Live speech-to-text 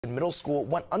Middle School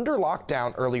went under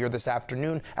lockdown earlier this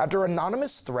afternoon after an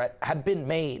anonymous threat had been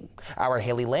made. Our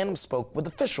Haley Lanham spoke with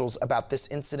officials about this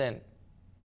incident.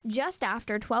 Just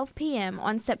after 12 p.m.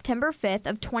 on September 5th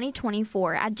of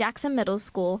 2024 at Jackson Middle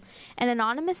School, an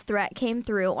anonymous threat came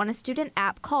through on a student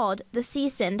app called the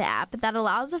CSend app that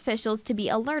allows officials to be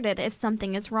alerted if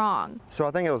something is wrong. So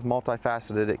I think it was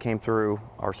multifaceted. It came through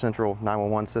our central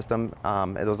 911 system.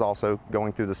 It was also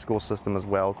going through the school system as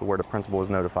well, where the principal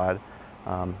was notified,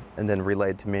 and then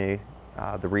relayed to me,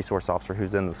 the resource officer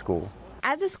who's in the school.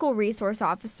 As a school resource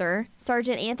officer,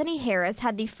 Sergeant Anthony Harris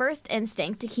had the first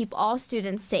instinct to keep all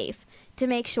students safe, to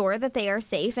make sure that they are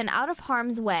safe and out of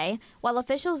harm's way while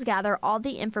officials gather all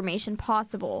the information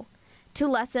possible. To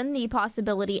lessen the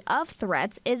possibility of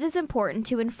threats, it is important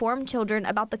to inform children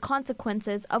about the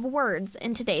consequences of words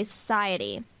in today's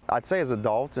society. I'd say as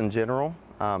adults in general,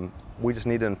 we just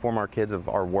need to inform our kids of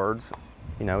our words.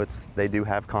 You know, they do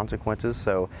have consequences,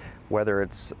 so whether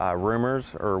it's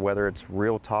rumors or whether it's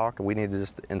real talk, we need to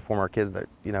just inform our kids that,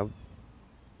 you know,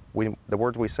 the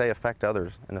words we say affect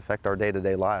others and affect our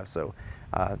day-to-day lives, so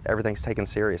everything's taken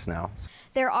serious now.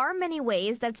 There are many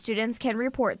ways that students can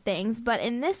report things, but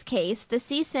in this case, the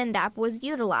CSend app was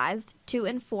utilized to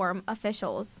inform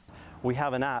officials. We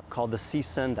have an app called the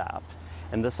CSend app,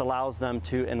 and this allows them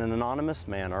to, in an anonymous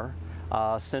manner,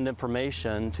 send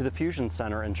information to the Fusion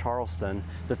Center in Charleston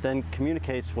that then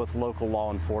communicates with local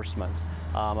law enforcement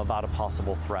about a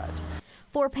possible threat.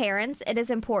 For parents, it is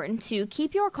important to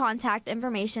keep your contact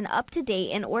information up to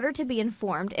date in order to be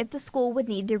informed if the school would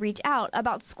need to reach out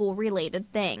about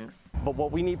school-related things. But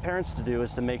what we need parents to do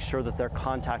is to make sure that their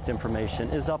contact information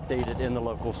is updated in the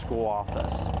local school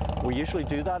office. We usually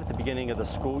do that at the beginning of the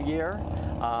school year,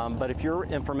 but if your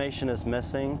information is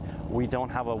missing, we don't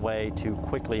have a way to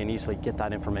quickly and easily get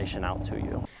that information out to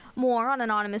you. More on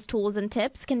anonymous tools and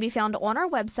tips can be found on our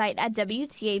website at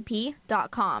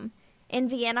WTAP.com. In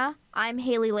Vienna, I'm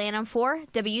Haley Lanham for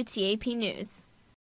WTAP News.